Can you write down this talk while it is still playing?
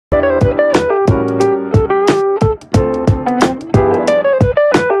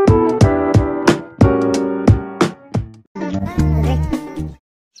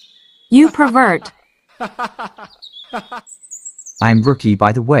pervert. I'm Rookie,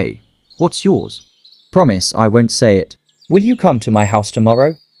 by the way. What's yours? Promise I won't say it. Will you come to my house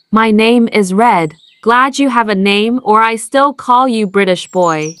tomorrow? My name is Red. Glad you have a name, or I still call you British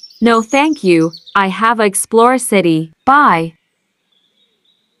boy. No thank you, I have a explore city. Bye.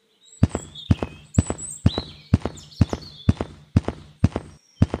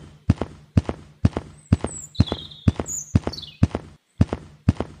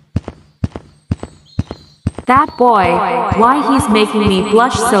 That boy, why he's making me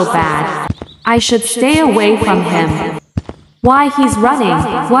blush so bad. I should stay away from him. Why he's running,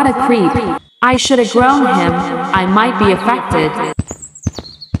 what a creep. I should have grown him, I might be affected.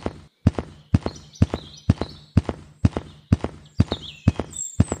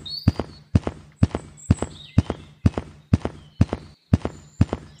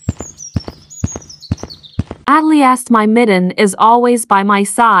 At least my mitten is always by my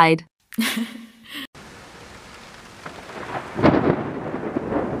side.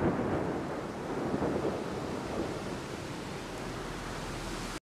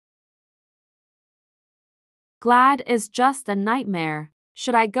 Glad is just a nightmare.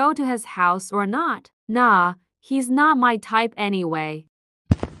 Should I go to his house or not? Nah, he's not my type anyway.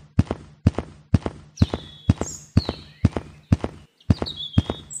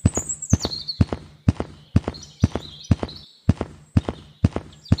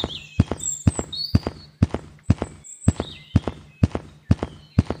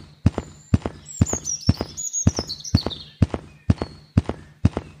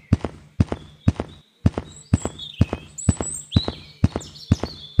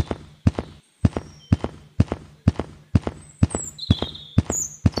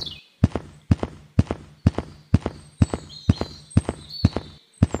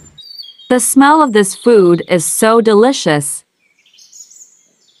 The smell of this food is so delicious.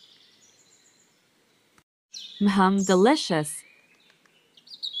 Delicious.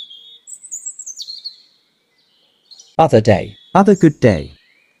 Other day. Other good day.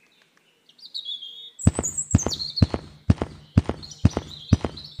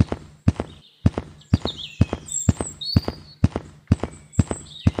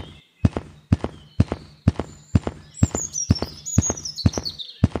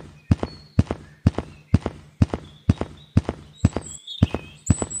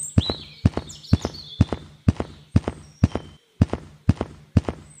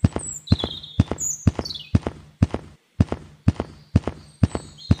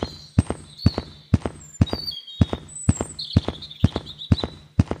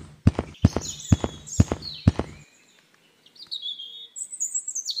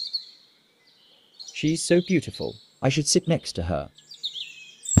 She's so beautiful. I should sit next to her.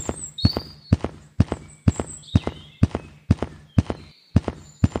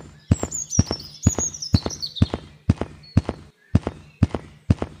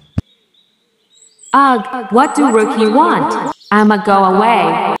 Ugh, what do Rookie want? I'ma go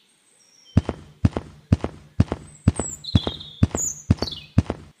away.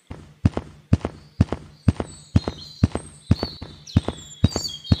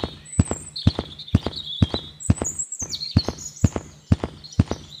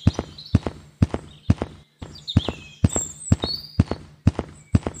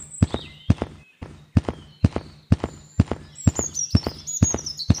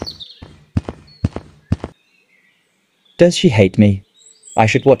 Does she hate me? I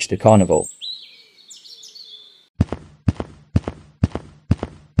should watch the carnival.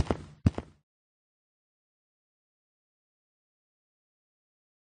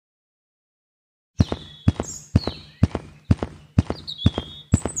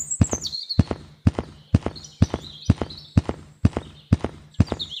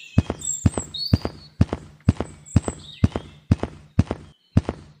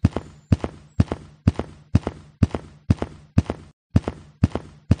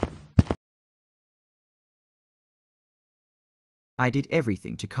 I did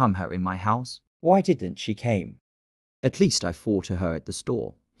everything to calm her in my house. Why didn't she came? At least I fought to her at the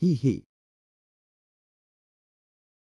store. Hee hee.